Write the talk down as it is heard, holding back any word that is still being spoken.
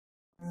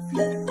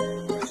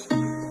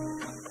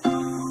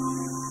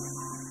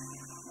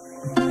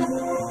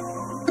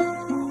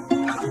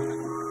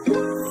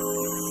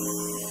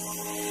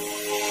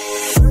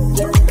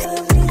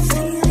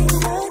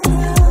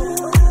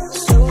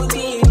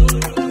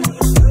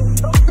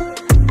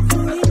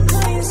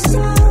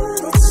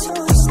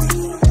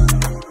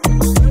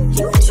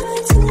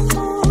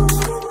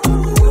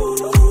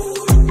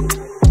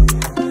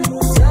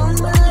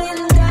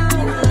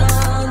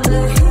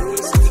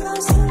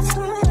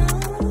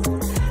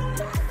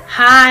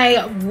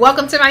Hi,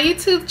 welcome to my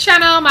YouTube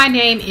channel. My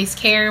name is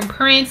Karen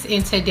Prince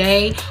and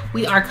today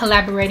we are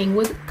collaborating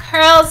with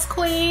Curlsqueen.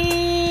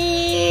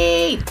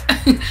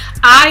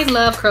 I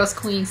love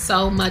Curlsqueen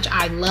so much.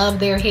 I love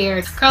their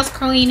hair.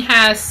 Curlsqueen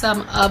has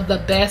some of the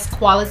best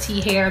quality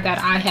hair that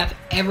I have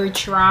ever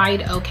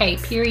tried. Okay,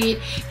 period.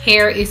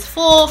 Hair is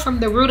full from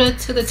the rooter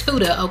to the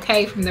tutor.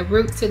 Okay, from the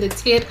root to the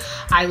tip.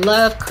 I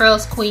love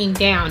Curlsqueen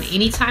down.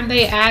 Anytime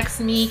they ask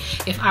me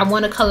if I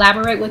want to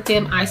collaborate with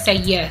them, I say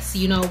yes.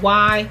 You know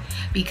why?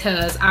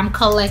 Because I'm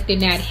collecting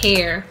that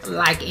hair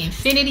like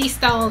infinity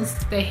stones.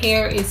 The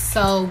hair is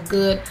so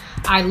good.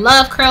 I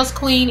love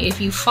Curlsqueen.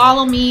 If you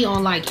follow me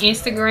on like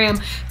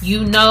Instagram,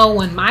 you know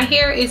when my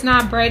hair is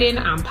not braiding,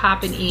 I'm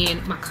popping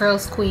in my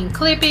Curlsqueen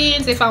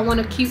clip-ins. If I want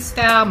a cute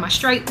style, my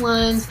straight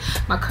ones,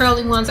 my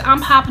curly ones,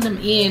 I'm popping them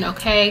in.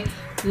 Okay,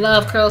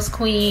 love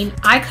Curlsqueen.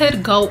 I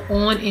could go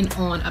on and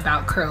on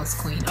about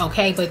Curlsqueen,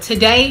 okay, but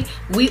today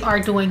we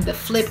are doing the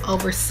flip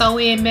over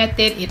sew-in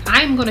method and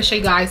I'm going to show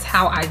you guys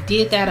how I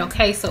did that.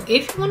 Okay, so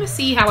if you want to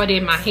see how I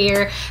did my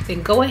hair,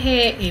 then go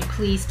ahead and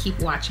please keep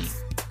watching.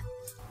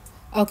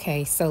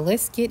 Okay, so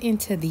let's get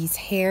into these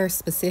hair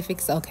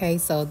specifics. Okay,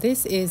 so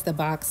this is the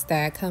box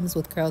that comes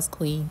with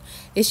Curlsqueen.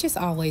 It's just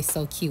always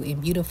so cute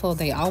and beautiful.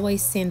 They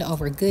always send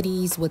over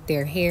goodies with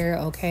their hair.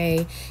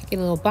 Okay, get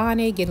a little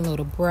bonnet, get a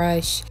little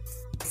brush.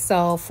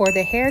 So for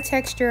the hair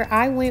texture,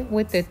 I went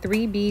with the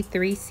 3B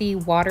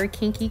 3C Water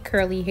Kinky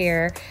Curly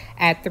hair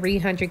at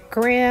 300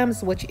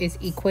 grams, which is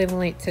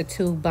equivalent to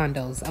 2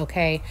 bundles.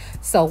 Okay,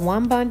 so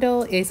one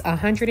bundle is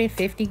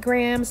 150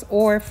 grams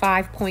or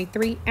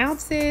 5.3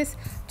 ounces.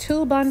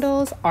 2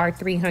 bundles are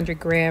 300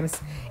 grams,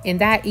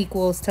 and that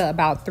equals to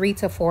about 3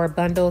 to 4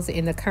 bundles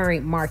in the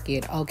current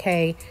market.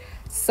 Okay,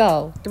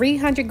 so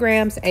 300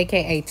 grams,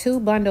 aka 2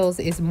 bundles,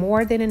 is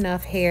more than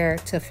enough hair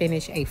to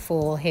finish a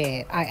full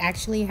head. I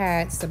actually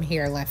had some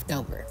hair left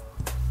over.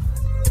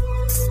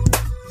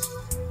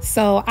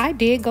 So I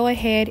did go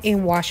ahead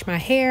and wash my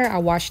hair. I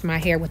washed my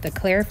hair with a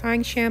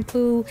clarifying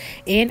shampoo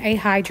and a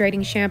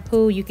hydrating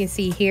shampoo. You can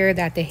see here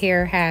that the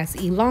hair has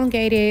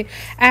elongated.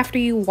 After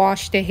you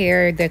wash the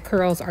hair, the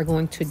curls are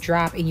going to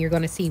drop and you're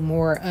going to see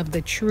more of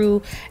the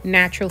true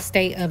natural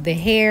state of the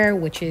hair,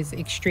 which is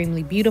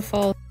extremely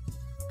beautiful.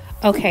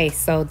 Okay,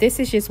 so this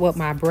is just what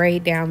my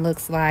braid down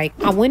looks like.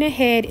 I went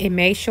ahead and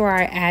made sure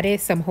I added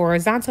some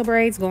horizontal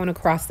braids going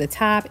across the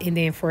top, and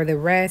then for the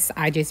rest,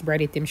 I just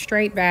braided them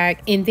straight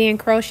back and then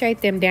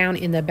crocheted them down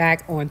in the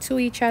back onto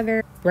each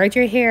other. Braid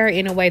your hair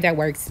in a way that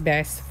works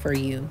best for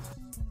you.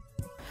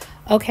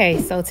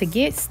 Okay, so to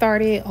get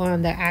started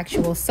on the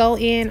actual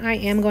sew-in, I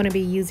am going to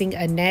be using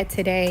a net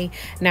today.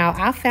 Now,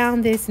 I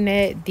found this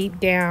net deep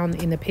down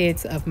in the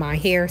pits of my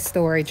hair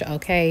storage.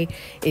 Okay,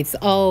 it's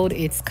old,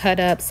 it's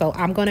cut up, so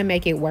I'm going to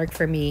make it work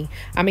for me.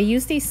 I'm going to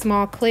use these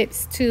small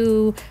clips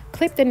to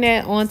clip the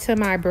net onto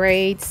my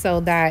braids so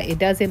that it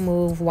doesn't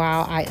move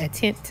while I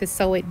attempt to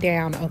sew it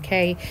down.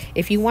 Okay,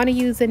 if you want to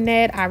use a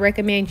net, I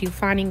recommend you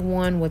finding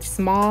one with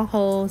small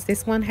holes.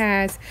 This one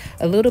has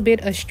a little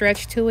bit of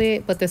stretch to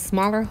it, but the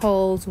smaller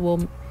holes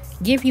will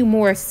give you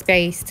more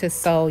space to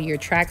sew your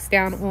tracks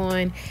down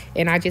on,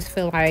 and I just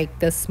feel like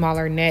the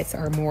smaller nets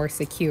are more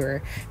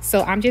secure.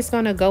 So I'm just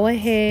going to go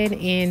ahead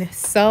and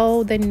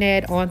sew the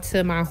net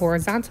onto my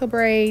horizontal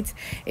braids,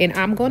 and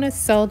I'm going to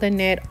sew the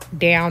net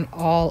down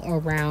all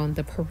around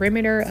the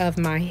perimeter of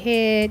my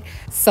head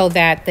so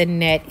that the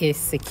net is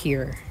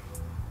secure.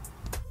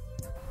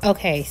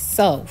 Okay,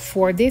 so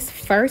for this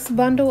first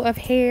bundle of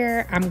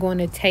hair, I'm going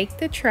to take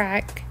the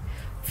track,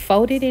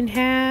 fold it in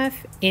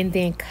half, and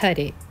then cut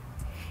it.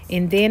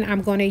 And then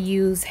I'm going to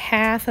use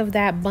half of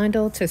that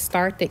bundle to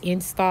start the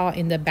install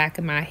in the back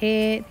of my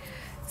head.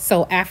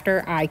 So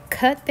after I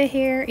cut the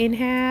hair in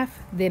half,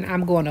 then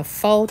I'm going to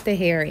fold the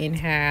hair in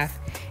half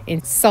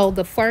and sew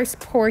the first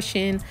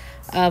portion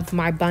of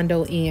my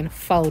bundle in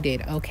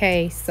folded.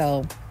 Okay,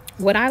 so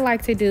what I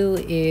like to do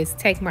is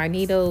take my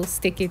needle,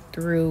 stick it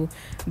through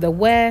the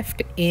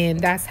weft, and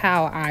that's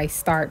how I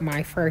start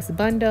my first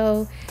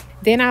bundle.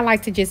 Then I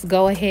like to just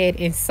go ahead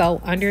and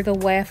sew under the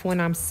weft when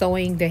I'm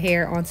sewing the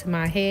hair onto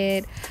my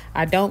head.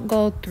 I don't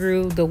go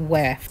through the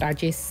weft. I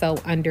just sew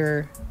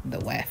under the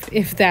weft,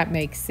 if that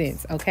makes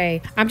sense.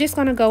 Okay, I'm just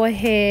going to go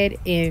ahead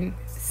and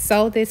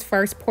sew this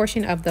first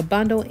portion of the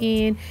bundle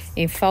in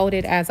and fold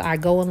it as I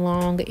go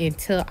along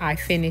until I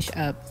finish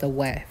up the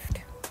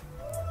weft.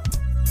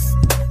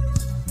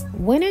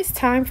 When it's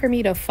time for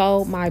me to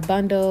fold my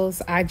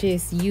bundles, I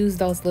just use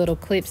those little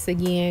clips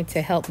again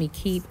to help me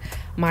keep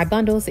my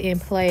bundles in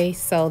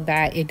place so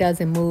that it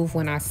doesn't move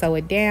when I sew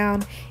it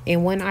down.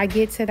 And when I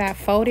get to that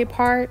folded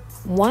part,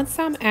 once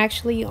I'm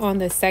actually on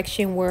the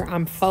section where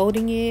I'm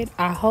folding it,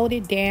 I hold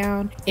it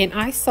down and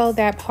I sew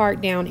that part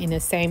down in the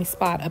same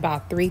spot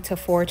about 3 to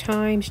 4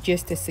 times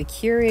just to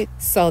secure it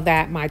so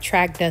that my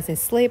track doesn't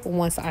slip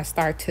once I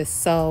start to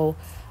sew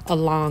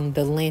along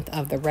the length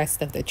of the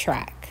rest of the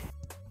track.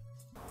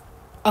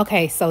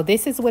 Okay, so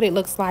this is what it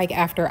looks like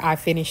after I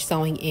finish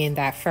sewing in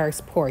that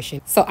first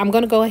portion. So I'm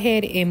going to go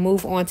ahead and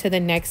move on to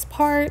the next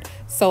part.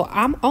 So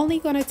I'm only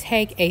going to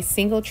take a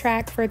single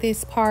track for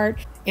this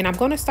part. And I'm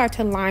going to start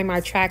to line my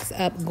tracks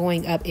up,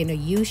 going up in a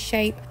U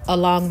shape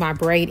along my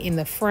braid in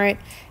the front.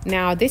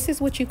 Now, this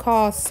is what you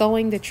call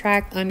sewing the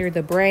track under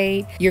the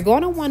braid. You're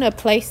going to want to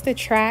place the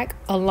track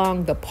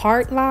along the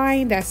part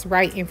line that's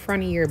right in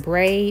front of your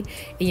braid.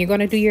 And you're going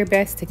to do your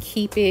best to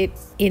keep it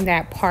in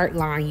that part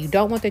line. You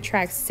don't want the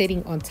track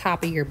sitting on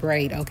top of your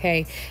braid,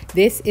 okay?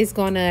 This is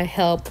going to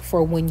help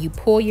for when you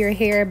pull your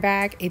hair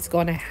back, it's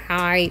going to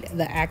hide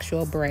the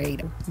actual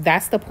braid.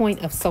 That's the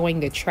point of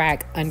sewing the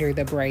track under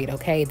the braid,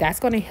 okay? That's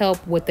going to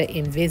help with the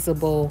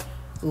invisible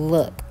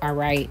look, all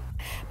right?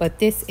 But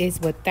this is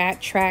what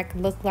that track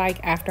looked like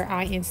after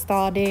I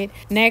installed it.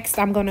 Next,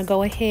 I'm going to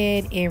go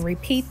ahead and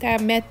repeat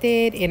that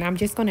method, and I'm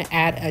just going to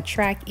add a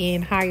track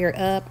in higher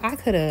up. I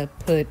could have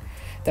put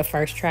the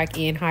first track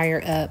in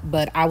higher up,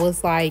 but I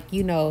was like,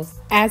 you know,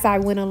 as I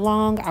went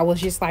along, I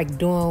was just like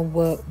doing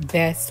what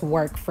best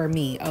worked for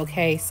me,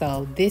 okay?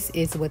 So this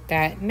is what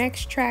that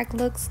next track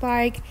looks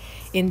like.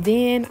 And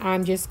then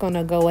I'm just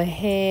gonna go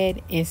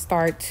ahead and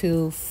start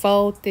to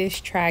fold this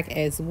track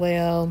as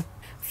well.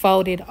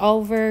 Fold it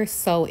over,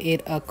 sew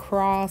it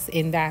across,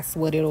 and that's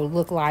what it'll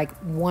look like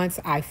once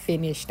I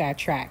finish that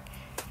track.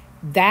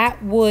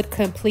 That would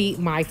complete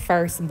my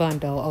first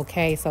bundle,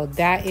 okay? So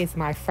that is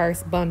my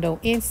first bundle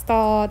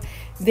installed.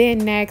 Then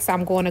next,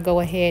 I'm going to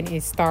go ahead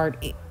and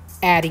start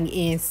adding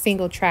in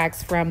single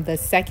tracks from the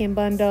second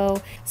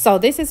bundle. So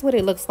this is what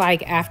it looks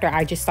like after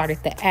I just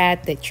started to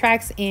add the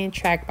tracks in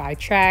track by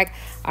track.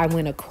 I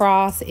went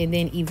across and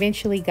then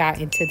eventually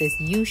got into this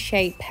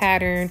U-shaped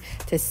pattern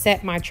to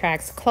set my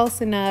tracks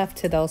close enough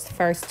to those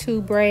first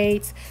 2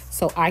 braids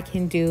so I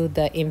can do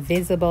the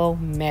invisible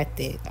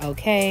method,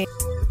 okay?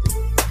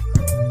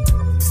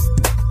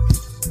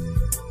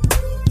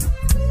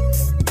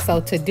 So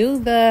to do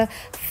the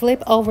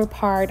flip over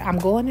part, I'm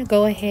going to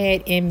go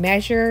ahead and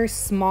measure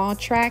small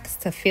tracks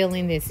to fill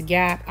in this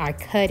gap. I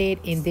cut it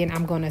and then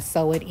I'm going to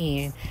sew it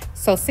in.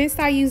 So since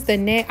I use the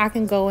net, I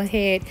can go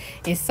ahead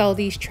and sew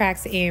these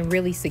tracks in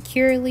really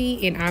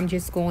securely, and I'm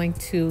just going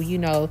to, you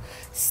know,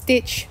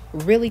 stitch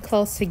really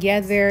close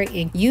together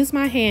and use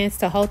my hands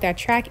to hold that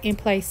track in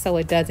place so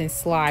it doesn't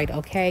slide,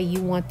 okay?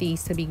 You want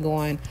these to be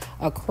going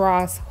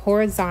across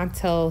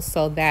horizontal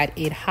so that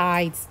it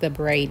hides the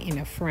braid in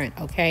the front,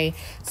 okay?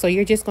 So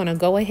you're just going to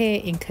go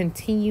ahead and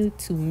continue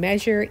to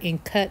measure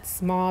and cut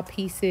small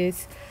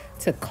pieces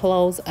to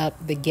close up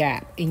the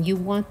gap, and you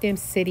want them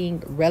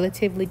sitting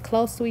relatively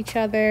close to each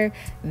other.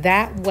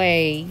 That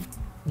way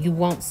you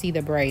won't see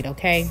the braid,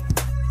 okay?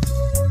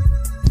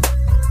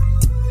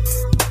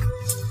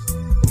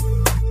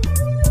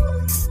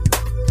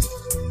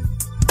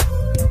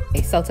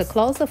 So to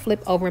close the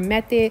flip over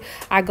method,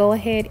 I go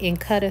ahead and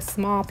cut a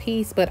small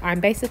piece, but I'm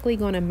basically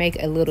going to make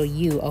a little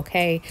U,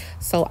 okay?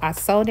 So I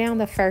sew down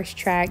the first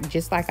track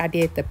just like I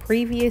did the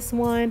previous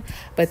one,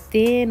 but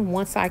then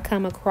once I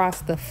come across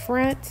the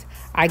front,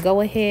 I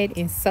go ahead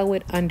and sew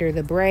it under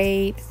the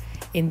braid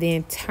and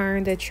then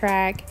turn the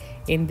track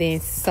and then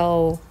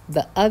sew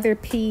the other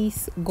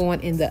piece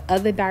going in the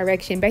other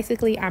direction.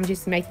 Basically, I'm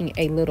just making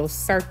a little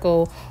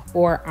circle,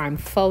 or I'm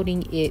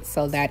folding it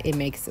so that it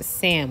makes a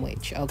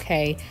sandwich,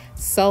 okay?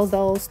 Sew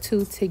those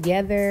 2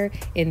 together,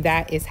 and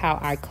that is how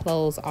I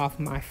close off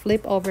my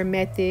flip over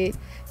method.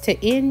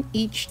 To end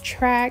each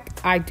track,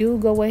 I do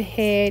go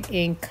ahead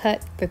and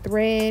cut the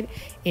thread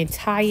and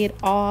tie it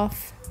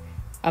off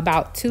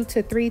about 2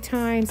 to 3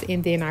 times,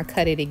 and then I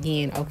cut it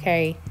again,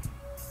 okay?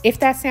 If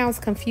that sounds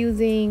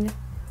confusing,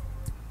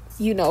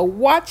 you know,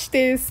 watch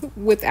this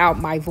without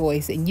my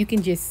voice and you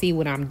can just see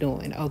what I'm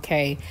doing,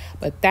 okay?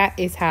 But that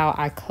is how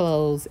I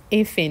close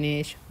and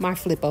finish my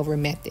flip over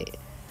method.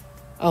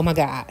 Oh my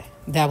God,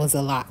 that was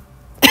a lot.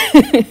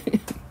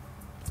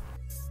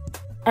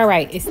 All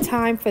right, it's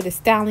time for the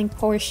styling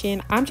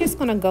portion. I'm just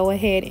gonna go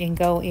ahead and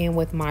go in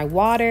with my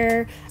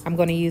water. I'm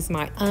gonna use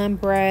my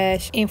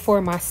unbrush. And for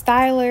my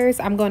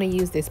stylers, I'm gonna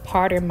use this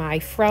Part My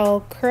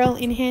Fro Curl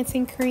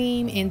Enhancing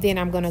Cream. And then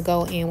I'm gonna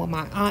go in with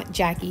my Aunt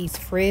Jackie's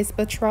Frizz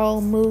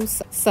Patrol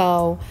Mousse.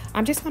 So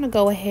I'm just gonna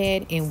go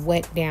ahead and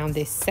wet down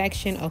this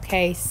section,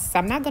 okay? So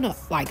I'm not gonna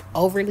like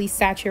overly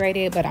saturate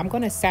it, but I'm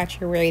gonna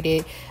saturate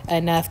it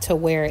enough to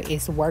where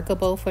it's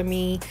workable for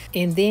me.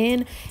 And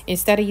then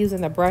instead of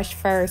using the brush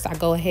first, I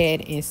go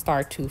ahead and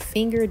start to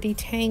finger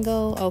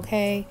detangle,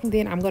 okay? And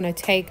then I'm gonna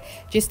take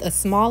just a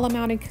small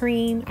amount of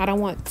cream. I don't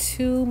want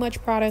too much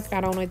product.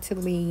 I don't want it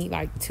to be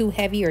like too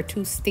heavy or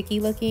too sticky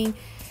looking.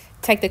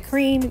 take the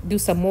cream, do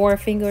some more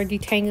finger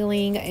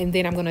detangling, and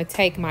then I'm going to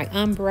take my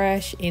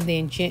unbrush and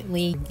then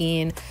gently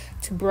begin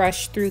to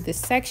brush through the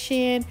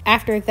section.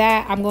 After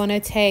that, I'm going to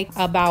take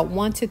about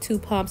 1 to 2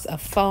 pumps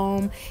of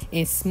foam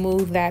and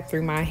smooth that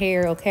through my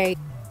hair, okay?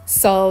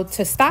 So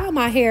to style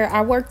my hair,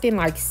 I worked in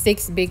like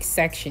 6 big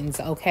sections,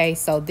 okay?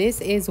 So this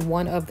is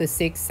one of the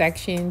 6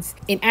 sections.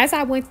 And as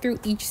I went through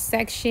each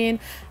section,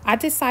 I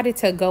decided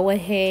to go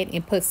ahead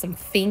and put some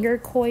finger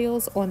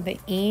coils on the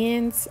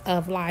ends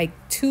of like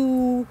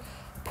 2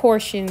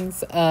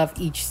 portions of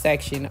each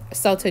section.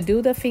 So to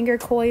do the finger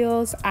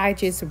coils, I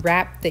just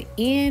wrap the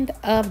end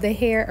of the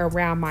hair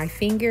around my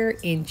finger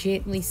and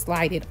gently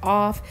slide it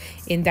off,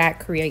 and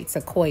that creates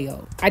a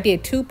coil. I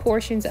did 2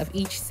 portions of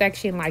each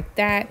section like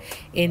that,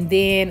 and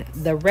then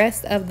the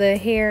rest of the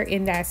hair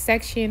in that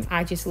section,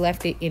 I just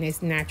left it in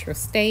its natural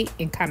state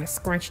and kind of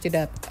scrunched it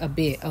up a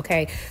bit,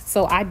 okay?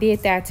 So I did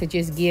that to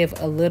just give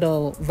a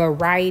little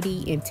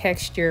variety and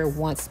texture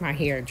once my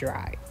hair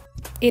dried.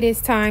 It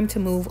is time to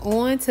move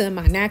on to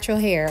my natural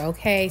hair,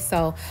 okay?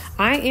 So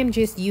I am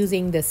just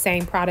using the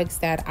same products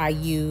that I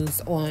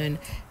use on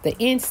the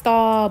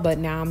install, but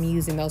now I'm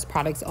using those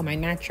products on my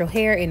natural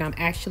hair, and I'm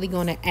actually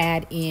going to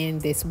add in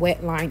this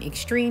Wetline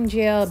Extreme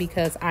Gel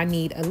because I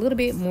need a little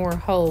bit more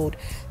hold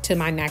to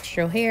my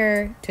natural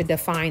hair to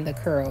define the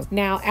curl.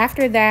 Now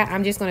after that,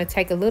 I'm just going to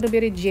take a little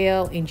bit of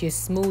gel and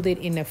just smooth it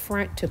in the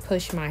front to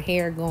push my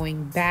hair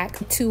going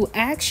back. To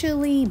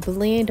actually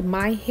blend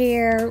my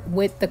hair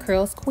with the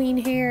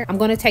Curlsqueen hair, I'm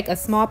going to take a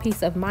small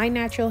piece of my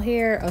natural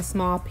hair, a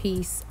small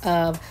piece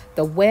of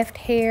the Weft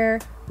hair,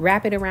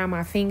 wrap it around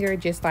my finger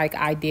just like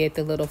I did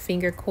the little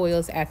finger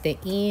coils at the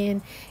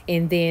end,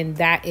 and then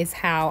that is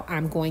how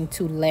I'm going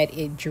to let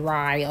it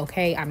dry,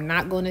 okay? I'm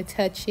not going to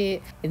touch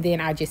it, and then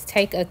I just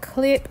take a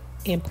clip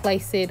and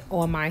place it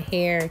on my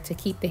hair to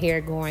keep the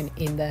hair going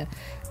in the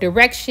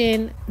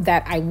direction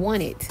that I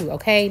want it to,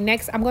 okay?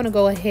 Next, I'm going to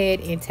go ahead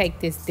and take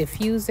this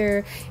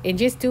diffuser and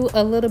just do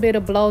a little bit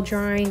of blow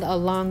drying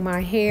along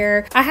my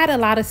hair. I had a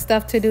lot of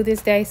stuff to do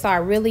this day, so I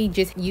really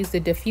just used the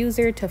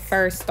diffuser to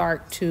first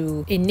start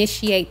to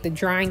initiate the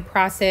drying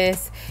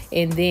process,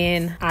 and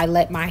then I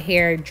let my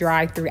hair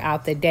dry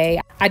throughout the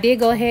day. I did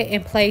go ahead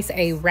and place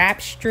a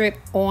wrap strip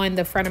on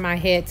the front of my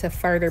head to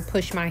further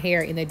push my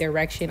hair in the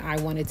direction I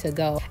wanted to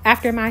go.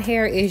 After my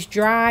hair is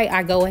dry,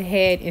 I go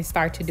ahead and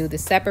start to do the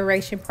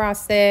separation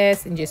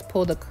process and just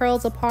pull the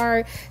curls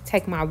apart,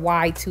 take my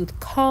wide tooth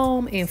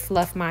comb and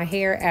fluff my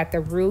hair at the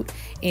root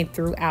and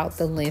throughout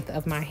the length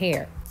of my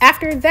hair.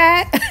 After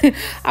that,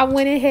 I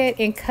went ahead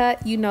and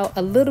cut, you know,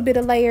 a little bit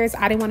of layers.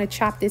 I didn't want to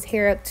chop this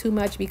hair up too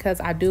much because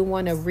I do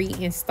want to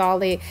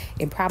reinstall it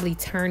and probably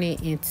turn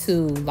it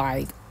into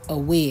like a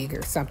wig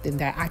or something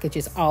that I could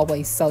just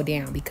always sew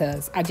down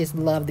because I just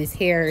love this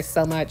hair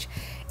so much.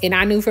 And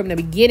I knew from the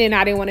beginning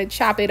I didn't want to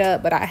chop it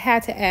up, but I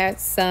had to add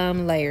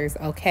some layers,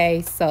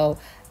 okay? So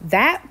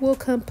that will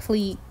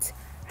complete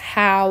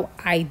how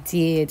I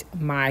did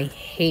my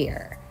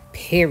hair,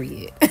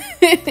 period.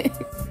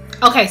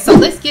 Okay, so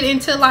let's get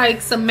into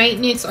like some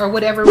maintenance or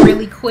whatever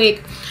really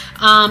quick.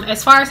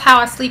 As far as how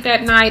I sleep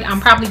at night,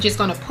 I'm probably just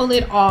going to pull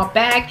it all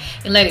back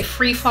and let it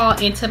free fall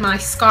into my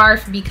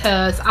scarf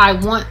because I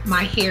want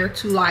my hair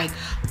to like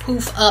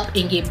poof up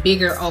and get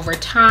bigger over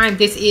time.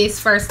 This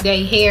is first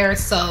day hair,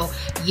 so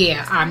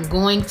yeah, I'm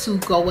going to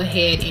go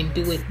ahead and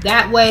do it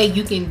that way.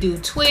 You can do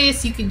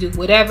twists, you can do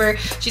whatever.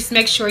 Just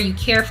make sure you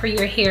care for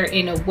your hair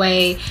in a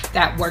way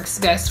that works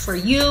best for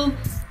you.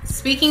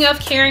 Speaking of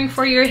caring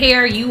for your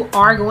hair, you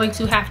are going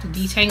to have to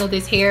detangle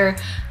this hair.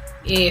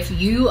 If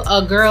you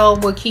a girl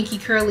with kinky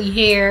curly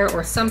hair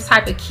or some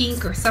type of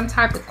kink or some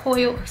type of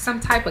coil or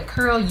some type of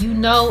curl, you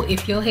know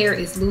if your hair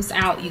is loose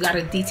out, you got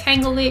to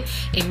detangle it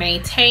and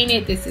maintain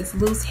it. This is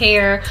loose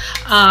hair.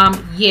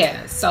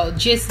 Yeah, so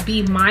just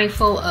be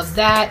mindful of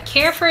that.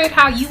 Care for it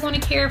how you want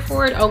to care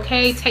for it,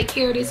 okay? Take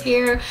care of this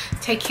hair.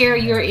 Take care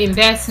of your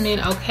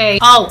investment, okay?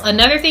 Oh,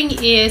 another thing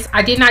is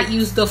I did not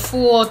use the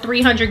full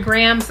 300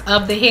 grams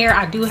of the hair.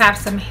 I do have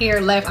some hair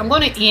left. I'm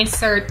going to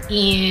insert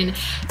in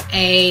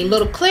a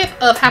little clip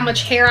of how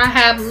much hair I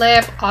have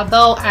left,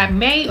 although I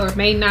may or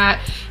may not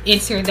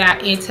insert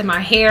that into my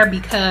hair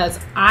because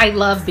I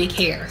love big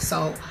hair,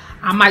 so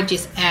I might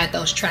just add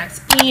those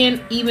tracks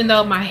in even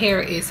though my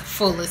hair is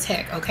full as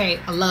heck, okay?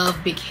 I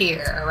love big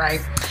hair, all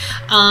right?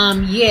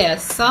 Yeah,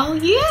 so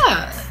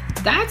yeah,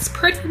 that's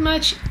pretty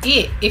much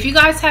it. If you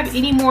guys have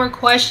any more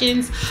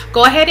questions,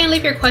 go ahead and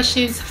leave your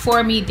questions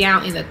for me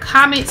down in the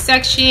comment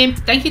section.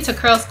 Thank you to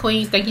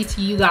Curlsqueen. Thank you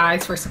to you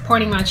guys for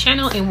supporting my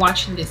channel and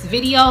watching this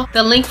video.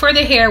 The link for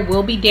the hair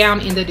will be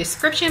down in the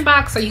description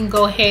box, so you can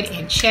go ahead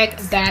and check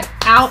that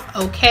out,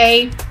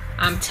 okay?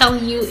 I'm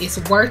telling you, it's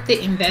worth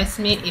the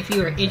investment if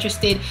you are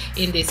interested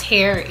in this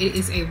hair. It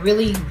is a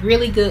really,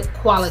 really good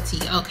quality,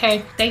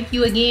 okay? Thank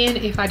you again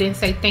if I didn't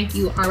say thank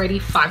you already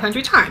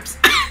 500 times.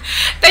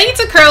 Thank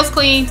you to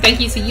Curlsqueen. Thank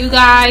you to you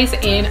guys,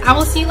 and I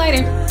will see you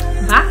later.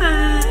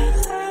 Bye.